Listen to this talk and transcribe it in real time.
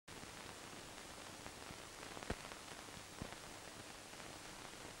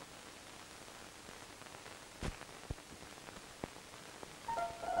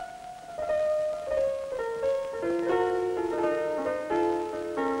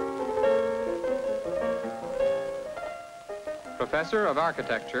Professor of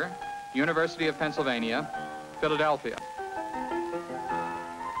Architecture, University of Pennsylvania, Philadelphia.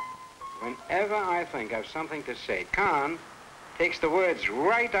 Whenever I think of something to say, Kahn takes the words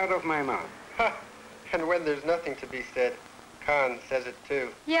right out of my mouth. And when there's nothing to be said, Kahn says it too.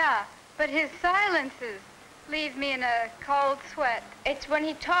 Yeah, but his silences leave me in a cold sweat. It's when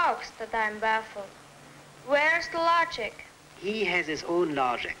he talks that I'm baffled. Where's the logic? He has his own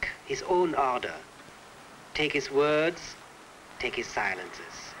logic, his own order. Take his words, take his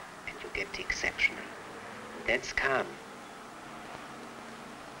silences, and you get the exceptional. That's Kahn.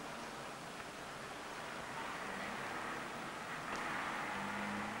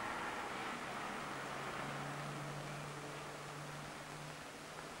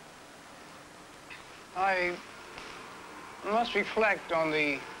 I must reflect on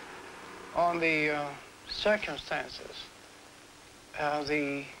the circumstances,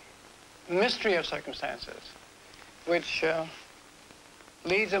 the mystery of circumstances, which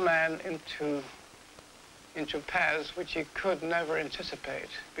leads a man into paths which he could never anticipate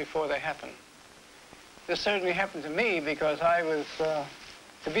before they happen. This certainly happened to me because I was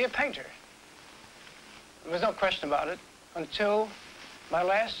to be a painter. There was no question about it until my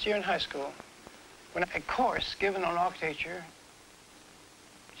last year in high school, when a course given on architecture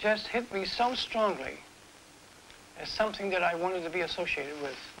just hit me so strongly as something that I wanted to be associated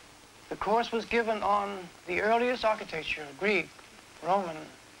with. The course was given on the earliest architecture, Greek, Roman,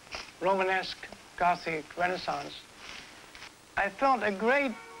 Romanesque, Gothic, Renaissance. I felt a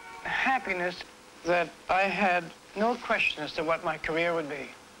great happiness that I had no question as to what my career would be.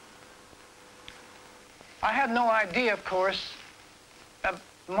 I had no idea, of course, of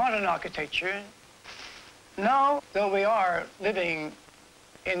modern architecture. Now, though we are living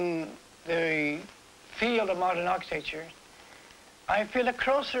in the field of modern architecture, I feel a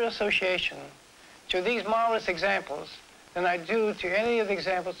closer association to these marvelous examples than I do to any of the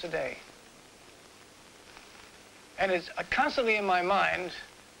examples today. And it's constantly in my mind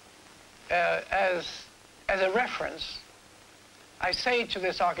as a reference. I say to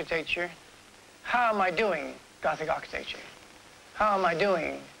this architecture, how am I doing Gothic architecture? How am I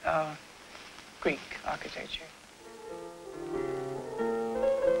doing Greek architecture?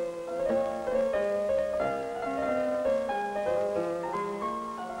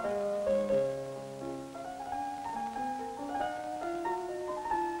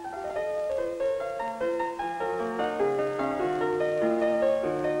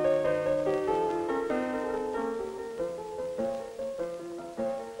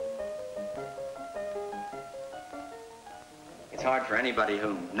 It's hard for anybody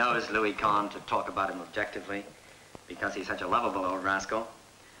who knows Louis Kahn to talk about him objectively because he's such a lovable old rascal.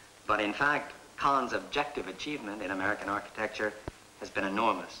 But in fact, Kahn's objective achievement in American architecture has been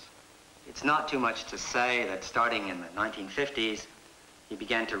enormous. It's not too much to say that starting in the 1950s, he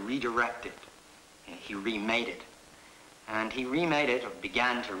began to redirect it. He remade it. And he remade it, or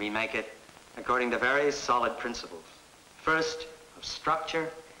began to remake it, according to very solid principles. First, of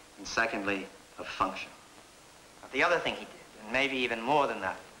structure, and secondly, of function. But the other thing he did, and maybe even more than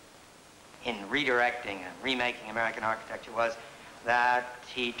that, in redirecting and remaking American architecture, was that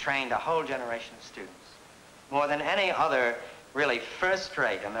he trained a whole generation of students. More than any other really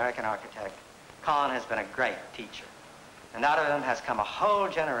first-rate American architect, Kahn has been a great teacher. And out of him has come a whole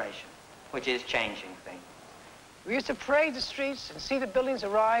generation, which is changing things. We used to parade the streets and see the buildings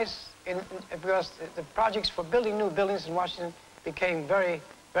arise because the projects for building new buildings in Washington became very,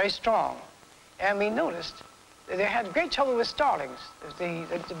 very strong. And we noticed they had great trouble with starlings,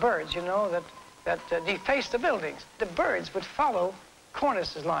 the birds, you know, that defaced the buildings. The birds would follow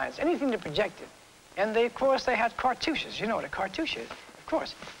cornices lines, anything that projected. And they, of course, they had cartouches. You know what a cartouche is? Of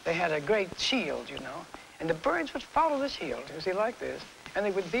course, they had a great shield, you know. And the birds would follow the shield, you see, like this. And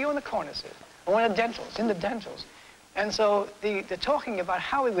they would be on the cornices, or in the dentils. And so the talking about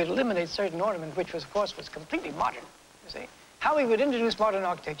how we would eliminate certain ornament, which was, of course, was completely modern, you see. How we would introduce modern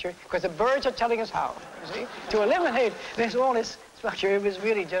architecture, because the birds are telling us how, you see. To eliminate all this structure, it was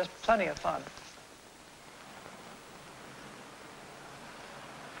really just plenty of fun.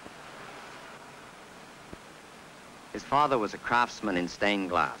 His father was a craftsman in stained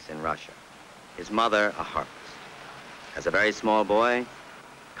glass in Russia. His mother, a harpist. As a very small boy,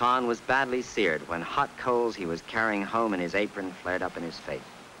 Kahn was badly seared when hot coals he was carrying home in his apron flared up in his face.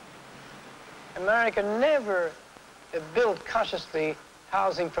 America never built consciously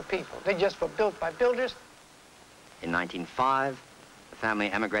housing for people. They just were built by builders. In 1905, the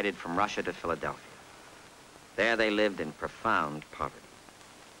family emigrated from Russia to Philadelphia. There they lived in profound poverty.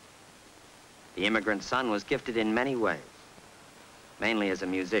 The immigrant son was gifted in many ways, mainly as a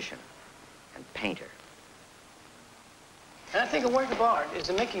musician and painter. And I think a work of art is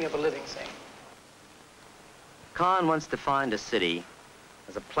the making of a living thing. Kahn once defined a city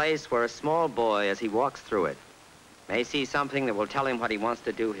as a place where a small boy, as he walks through it, may see something that will tell him what he wants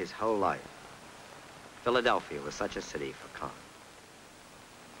to do his whole life. Philadelphia was such a city for Kahn.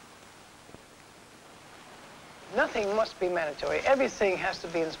 Nothing must be mandatory. Everything has to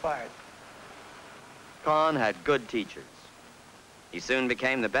be inspired. Kahn had good teachers. He soon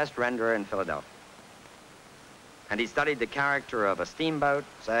became the best renderer in Philadelphia. And he studied the character of a steamboat,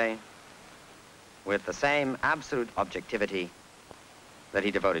 say, with the same absolute objectivity that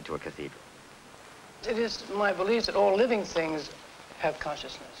he devoted to a cathedral. It is my belief that all living things have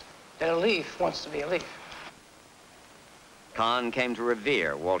consciousness, that a leaf wants to be a leaf. Kahn came to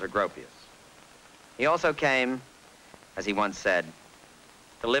revere Walter Gropius. He also came, as he once said,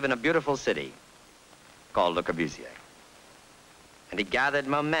 to live in a beautiful city called Le Corbusier. And he gathered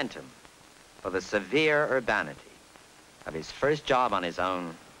momentum for the severe urbanity of his first job on his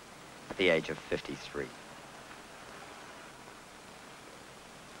own at the age of 53.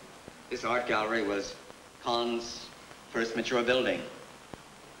 This art gallery was Kahn's first mature building.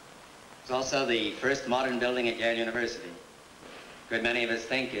 It was also the first modern building at Yale University. A good many of us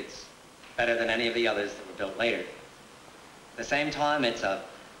think it's better than any of the others that were built later. At the same time, it's a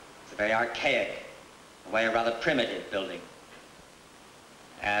very archaic, a way, a rather primitive building,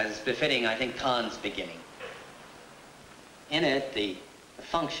 as befitting, I think, Kahn's beginning. In it, the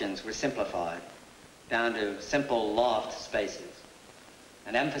functions were simplified down to simple loft spaces,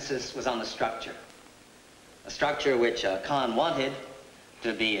 and emphasis was on the structure, a structure which Kahn wanted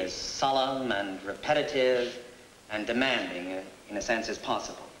to be as solemn and repetitive and demanding, in a sense, as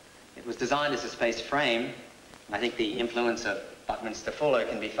possible. It was designed as a space frame, and I think the influence of Buckminster Fuller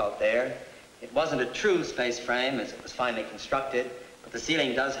can be felt there. It wasn't a true space frame as it was finally constructed, but the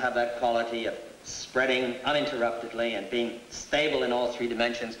ceiling does have that quality of spreading uninterruptedly and being stable in all three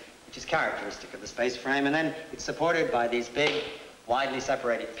dimensions, which is characteristic of the space frame. And then it's supported by these big, widely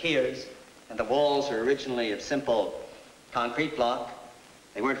separated piers, and the walls were originally of simple concrete block.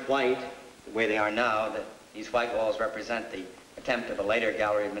 They weren't white the way they are now. These white walls represent the attempt of a later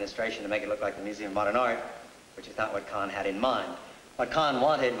gallery administration to make it look like the Museum of Modern Art, which is not what Kahn had in mind. What Kahn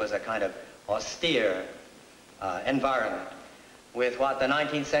wanted was a kind of austere environment with what the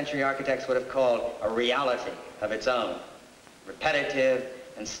 19th century architects would have called a reality of its own, repetitive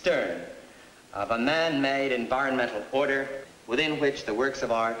and stern, of a man-made environmental order within which the works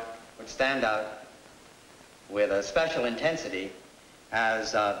of art would stand out with a special intensity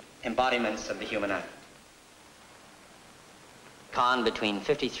as embodiments of the human act. Kahn, between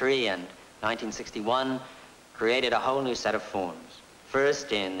 53 and 1961, created a whole new set of forms.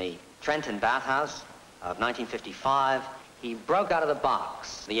 First, in the Trenton bathhouse of 1955, he broke out of the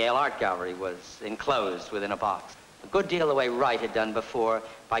box. The Yale Art Gallery was enclosed within a box, a good deal the way Wright had done before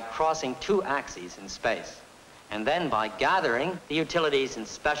by crossing two axes in space, and then by gathering the utilities in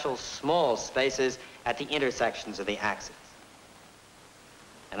special small spaces at the intersections of the axes.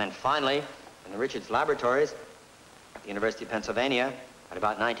 And then finally, in the Richards Laboratories at the University of Pennsylvania, at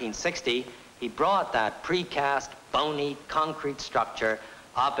about 1960, he brought that precast, bony, concrete structure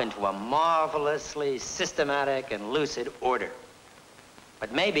up into a marvelously systematic and lucid order.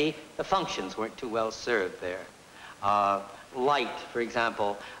 But maybe the functions weren't too well served there. Light, for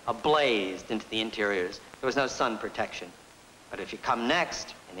example, blazed into the interiors. There was no sun protection. But if you come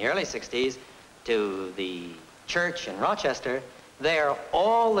next, in the early 60s, to the church in Rochester, there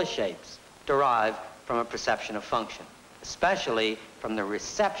all the shapes derive from a perception of function, especially from the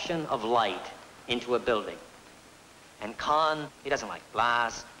reception of light into a building. And Kahn, he doesn't like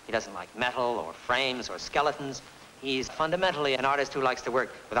glass, he doesn't like metal or frames or skeletons. He's fundamentally an artist who likes to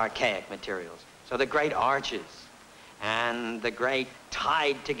work with archaic materials. So the great arches and the great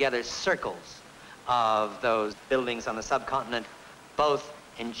tied together circles of those buildings on the subcontinent both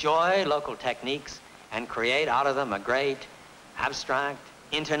enjoy local techniques and create out of them a great, abstract,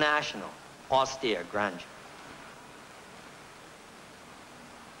 international, austere grandeur.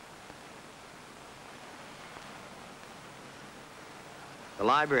 The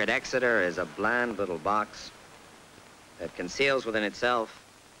library at Exeter is a bland little box that conceals within itself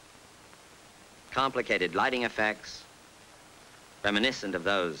complicated lighting effects reminiscent of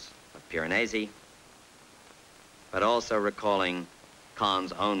those of Piranesi, but also recalling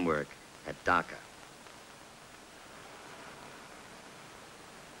Kahn's own work at Dhaka.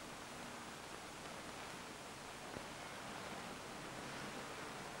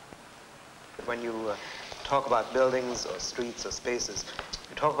 When you talk about buildings or streets or spaces,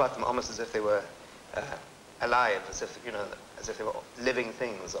 you talk about them almost as if they were alive, as if, you know, as if they were living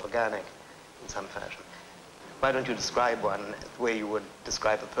things, organic in some fashion. Why don't you describe one the way you would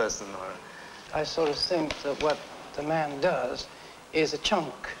describe a person? Or I sort of think that what the man does is a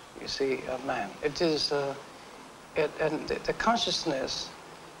chunk, you see, of man. It is, and the consciousness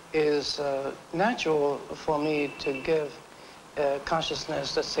is natural for me to give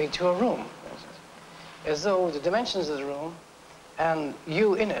consciousness, let's say, to a room, as though the dimensions of the room and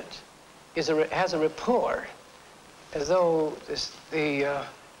you in it has a rapport, as though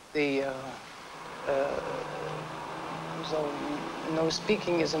so no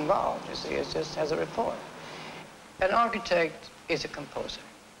speaking is involved, you see, it just has a rapport. An architect is a composer.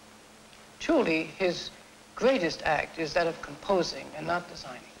 Truly, his greatest act is that of composing and not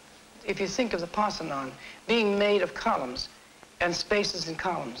designing. If you think of the Parthenon being made of columns and spaces in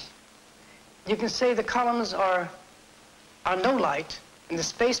columns, you can say the columns are no light, and the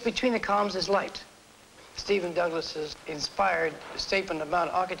space between the columns is light. Stephen Douglas's inspired statement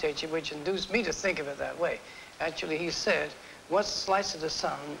about architecture, which induced me to think of it that way. Actually, he said, what slice of the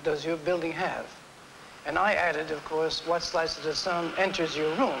sun does your building have? And I added, of course, what slice of the sun enters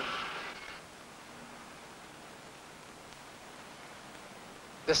your room?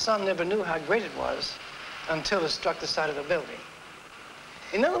 The sun never knew how great it was until it struck the side of the building.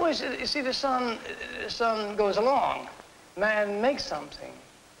 In other words, you see, the sun goes along. Man makes something.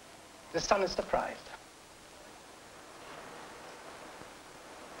 The sun is surprised.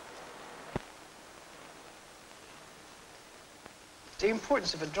 The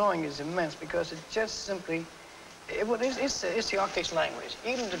importance of a drawing is immense because it just simply, it's the architect's language.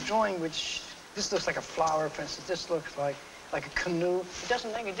 Even the drawing which, this looks like a flower, for instance, this looks like a canoe. It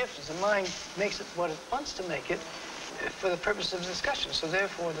doesn't make a difference. The mind makes it what it wants to make it for the purpose of discussion. So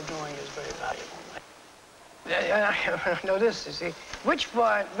therefore, the drawing is very valuable. Know this, you see, which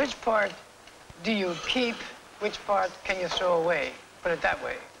part do you keep? Which part can you throw away? Put it that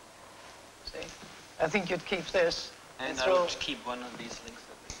way. See, I think you'd keep this. And I would keep one of these links.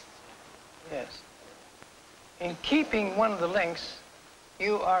 Yes. In keeping one of the links,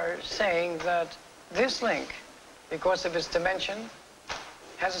 you are saying that this link, because of its dimension,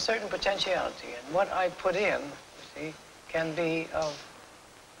 has a certain potentiality. And what I put in, you see, can be of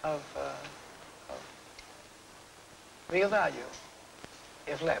real value,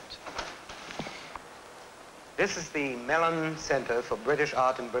 if left. this is the Mellon Center for British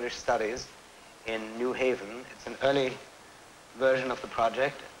Art and British Studies in New Haven. It's an early version of the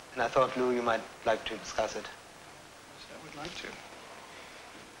project, and I thought, Lou, you might like to discuss it. Yes, I would like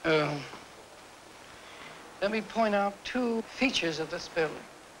to. Let me point out two features of this building.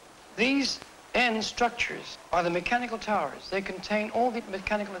 These end structures are the mechanical towers. They contain all the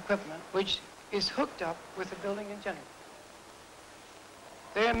mechanical equipment which is hooked up with the building in general.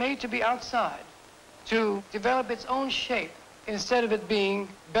 They are made to be outside to develop its own shape instead of it being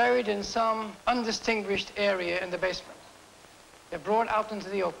buried in some undistinguished area in the basement. They're brought out into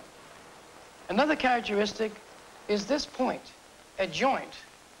the open. Another characteristic is this point, a joint,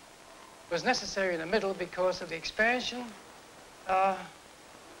 was necessary in the middle because of the expansion of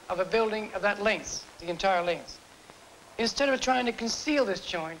a building of that length, the entire length. Instead of trying to conceal this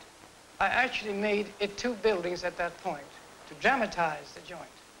joint, I actually made it two buildings at that point to dramatize the joint.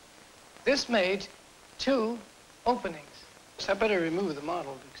 This made two openings. So I better remove the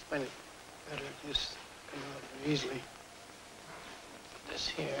model to explain it better. Just come out easily. This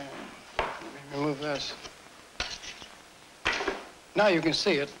here. Let me remove this. Now you can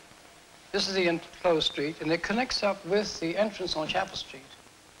see it. This is the enclosed street, and it connects up with the entrance on Chapel Street.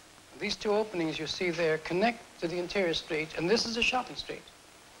 These two openings you see there connect to the interior street, and this is a shopping street,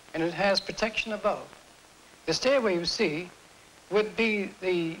 and it has protection above. The stairway you see would be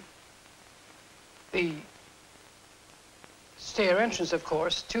the stair entrance, of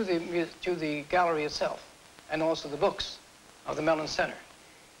course, to the gallery itself, and also the books of the Mellon Center.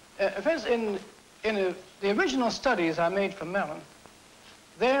 In the original studies I made for Mellon,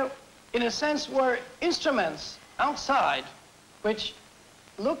 there, in a sense, were instruments outside which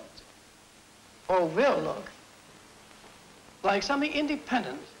looked, or will look, like something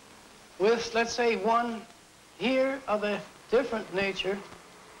independent, with, let's say, one here of a different nature,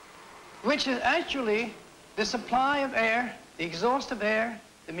 which is actually the supply of air, the exhaust of air,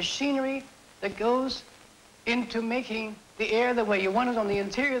 the machinery that goes into making the air the way you want it on the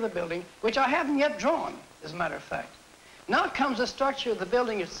interior of the building, which I haven't yet drawn, as a matter of fact. Now comes the structure of the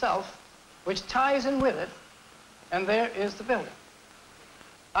building itself, which ties in with it, and there is the building.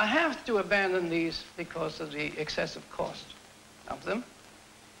 I have to abandon these because of the excessive cost of them,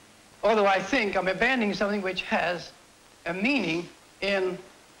 although I think I'm abandoning something which has a meaning in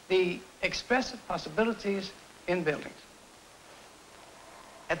the expressive possibilities in buildings.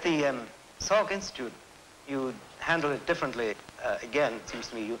 At the Salk Institute, you handle it differently. Again, it seems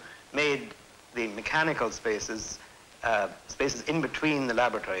to me you made the mechanical spaces spaces in between the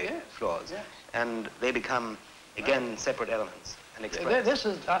laboratory floors, and they become, again, separate elements and expressed. This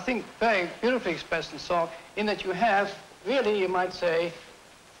is, I think, very beautifully expressed in Salk, in that you have, really, you might say,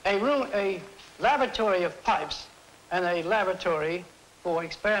 a laboratory of pipes and a laboratory for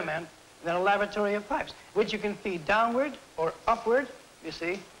experiment, and then a laboratory of pipes, which you can feed downward or upward, you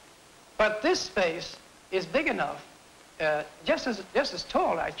see. But this space is big enough, just as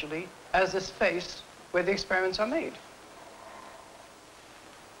tall, actually, as the space where the experiments are made.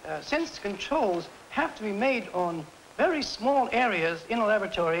 Since controls have to be made on very small areas in a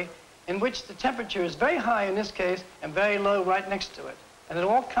laboratory in which the temperature is very high in this case and very low right next to it. And it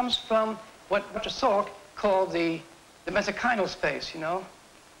all comes from what Dr. Salk called the mesochinal space, you know.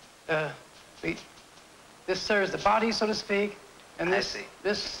 This serves the body, so to speak, and this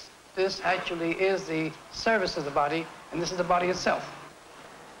actually is the service of the body, and this is the body itself.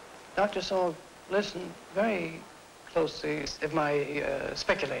 Dr. Salk listened very closely to my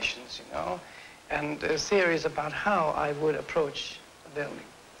speculations, you know, and theories about how I would approach the building.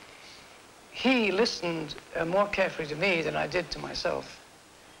 He listened more carefully to me than I did to myself.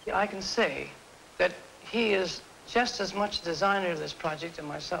 I can say that he is just as much designer of this project as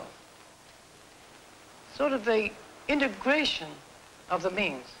myself. Sort of the integration of the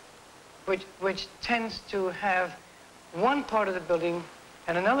means, which tends to have one part of the building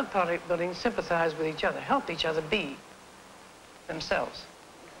and another part of the building sympathize with each other, help each other be themselves.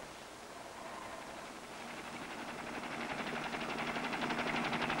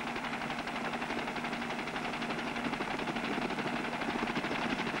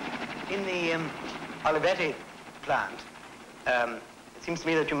 In the Olivetti plant, it seems to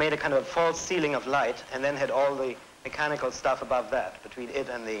me that you made a kind of false ceiling of light and then had all the mechanical stuff above that, between it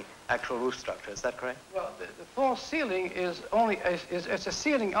and the actual roof structure. Is that correct? Well, the false ceiling is only, it's a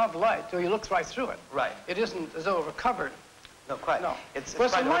ceiling of light, so you look right through it. Right. It isn't as though it were covered. No, quite. No. It's well,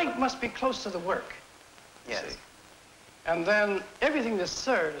 quite the light must be close to the work. Yes. See? And then everything that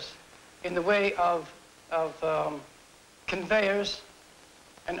serves in the way of conveyors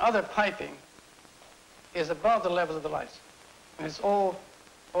and other piping is above the level of the lights. And it's all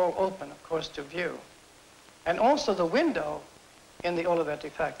open, of course, to view. And also the window in the Olivetti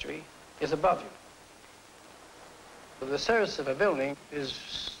factory is above you. The service of a building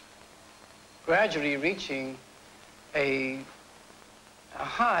is gradually reaching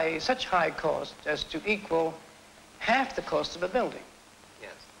such high cost as to equal half the cost of a building.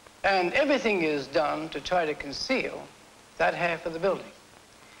 Yes. And everything is done to try to conceal that half of the building.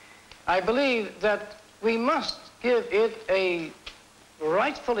 I believe that we must give it a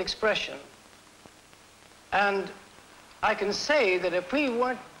rightful expression. And I can say that if we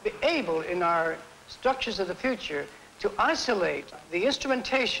weren't able in our structures of the future to isolate the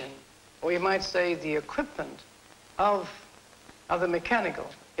instrumentation, or you might say the equipment of the mechanical,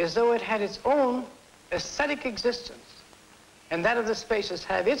 as though it had its own aesthetic existence, and that of the spaces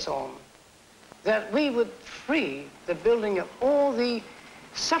have its own, that we would free the building of all the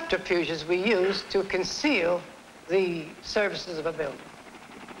subterfuges we use to conceal the services of a building.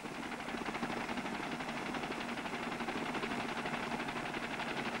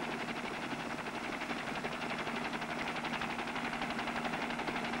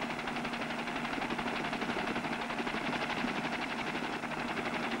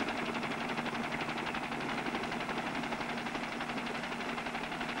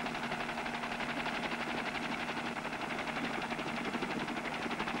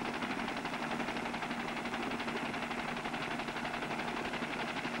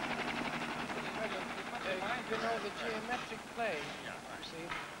 You know, the geometric plays, you see,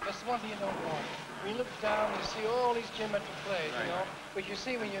 that's one thing you don't want. When you look down, you see all these geometric plays, you know, which you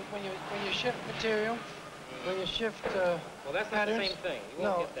see when you shift material, when you shift well, that's not patterns. the same thing. You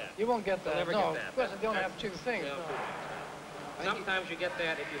won't get that. You won't get that. You'll never no, get that. of course, they don't have two things. No. No. Sometimes you get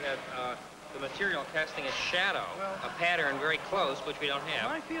that if you have the material casting a shadow, a pattern very close, which we don't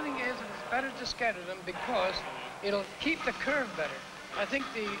have. My feeling is that it's better to scatter them because it'll keep the curve better. I think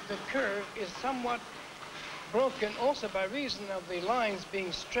the curve is somewhat broken also by reason of the lines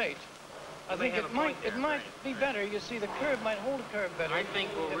being straight. I think it might be better. You see, the curve might hold the curve better. I think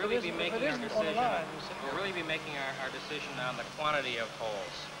we'll really be making our decision. We'll really be making our decision on the quantity of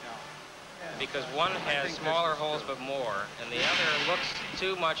holes. Because one has smaller holes but more, and the other looks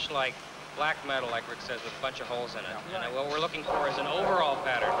too much like black metal, like Rick says, with a bunch of holes in it. And what we're looking for is an overall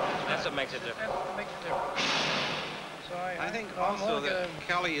pattern. That's what makes it different. That makes a difference. So I think also that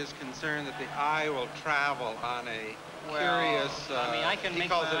Kelly is concerned that the eye will travel on a curious. I mean, I can he make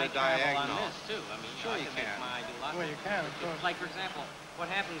calls my it a diagonal on diagonal. this too. I mean, Sure I you can can. make my do lots Well, of you can, of course. Like for example, what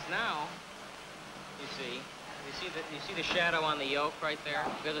happens now? You see the shadow on the yoke right there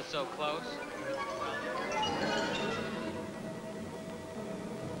because it's so close.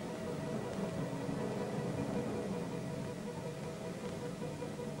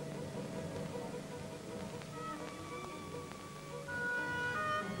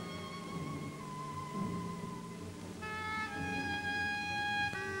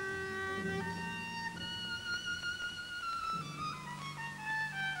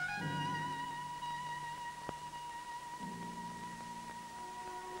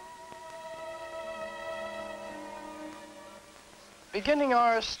 Beginning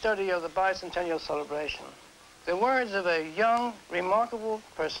our study of the bicentennial celebration, the words of a young, remarkable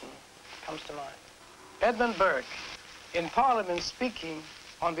person comes to mind. Edmund Burke, in Parliament speaking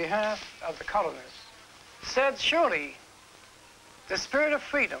on behalf of the colonists, said, surely the spirit of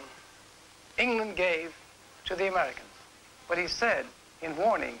freedom England gave to the Americans. But he said, in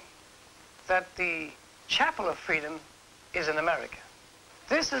warning, that the chapel of freedom is in America.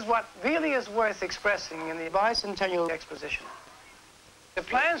 This is what really is worth expressing in the bicentennial exposition. The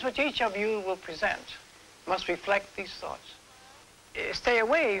plans which each of you will present must reflect these thoughts. Stay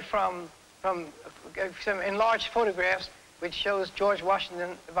away from some enlarged photographs which shows George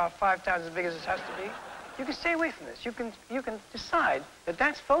Washington about 5 times as big as it has to be. You can stay away from this. You can decide that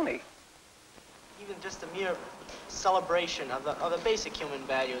that's phony. Even just a mere celebration of the basic human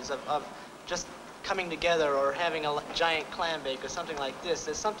values of just coming together or having a giant clam bake or something like this.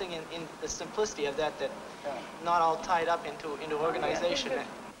 There's something in the simplicity of that not all tied up into organization.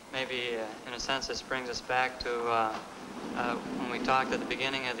 Maybe, in a sense, this brings us back to when we talked at the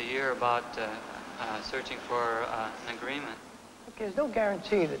beginning of the year about searching for an agreement. Okay, there's no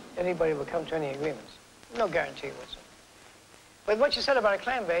guarantee that anybody will come to any agreements. No guarantee whatsoever. But what you said about a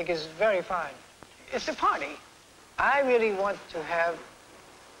clam bake is very fine. It's a party. I really want to have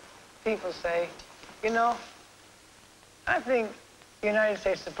people say, you know, I think the United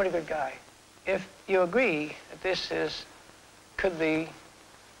States is a pretty good guy. If you agree that this could be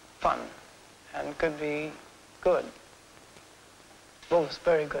fun and could be good, both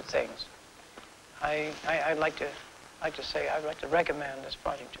very good things, I'd like to recommend this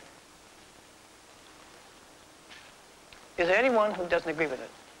project to you. Is there anyone who doesn't agree with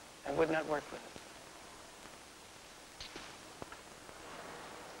it and would not work with it?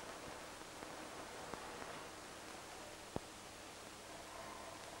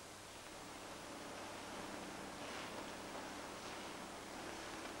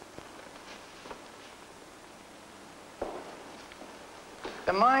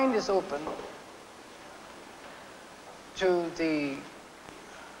 The mind is open to the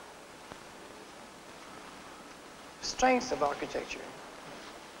strength of architecture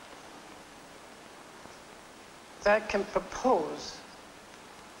that can propose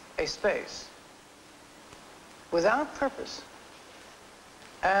a space without purpose,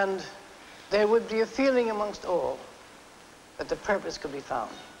 and there would be a feeling amongst all that the purpose could be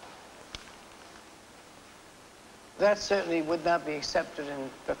found. That certainly would not be accepted in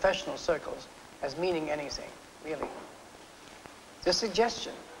professional circles as meaning anything, really. The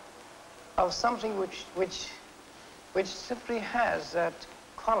suggestion of something which simply has that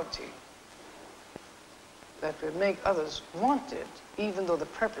quality that would make others want it, even though the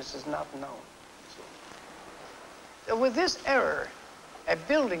purpose is not known. So with this error, a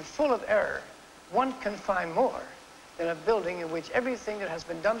building full of error, one can find more than a building in which everything that has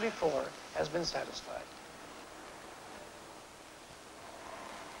been done before has been satisfied.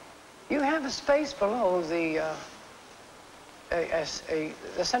 You have a space below the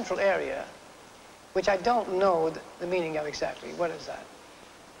central area, which I don't know the meaning of exactly. What is that?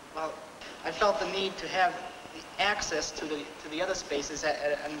 Well, I felt the need to have the access to the other spaces at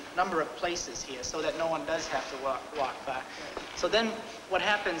a number of places here, so that no one does have to walk by. So then, what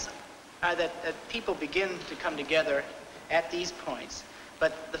happens are that people begin to come together at these points,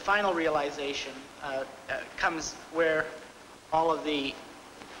 but the final realization comes where all of the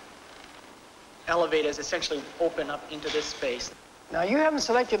elevators essentially open up into this space. Now, you haven't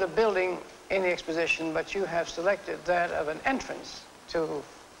selected a building in the exposition, but you have selected that of an entrance to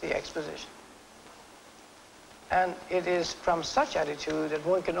the exposition. And it is from such attitude that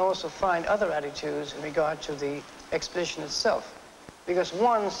one can also find other attitudes in regard to the exposition itself. Because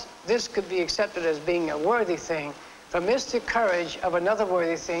once this could be accepted as being a worthy thing, from this the courage of another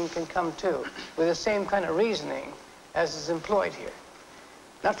worthy thing can come too, with the same kind of reasoning as is employed here.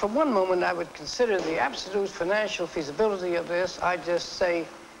 Not for one moment I would consider the absolute financial feasibility of this. I just say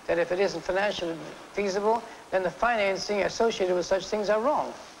that if it isn't financially feasible, then the financing associated with such things are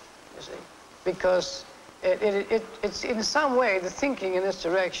wrong, you see, because it's in some way the thinking in this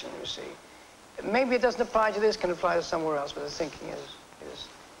direction, you see. Maybe it doesn't apply to this, can apply to somewhere else, but the thinking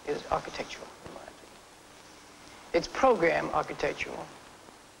is architectural, in my opinion. It's program architectural.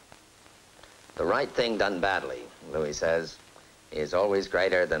 The right thing done badly, Louis says, is always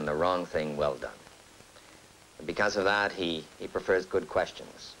greater than the wrong thing well done. Because of that, he prefers good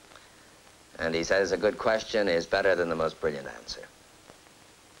questions. And he says a good question is better than the most brilliant answer.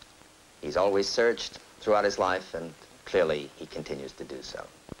 He's always searched throughout his life, and clearly he continues to do so.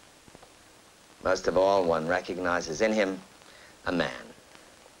 Most of all, one recognizes in him a man.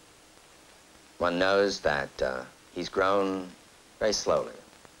 One knows that he's grown very slowly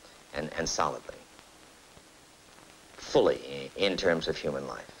and solidly, fully in terms of human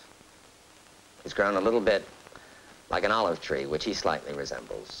life. He's grown a little bit like an olive tree, which he slightly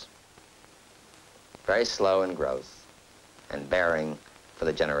resembles. Very slow in growth and bearing for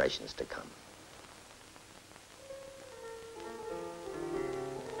the generations to come.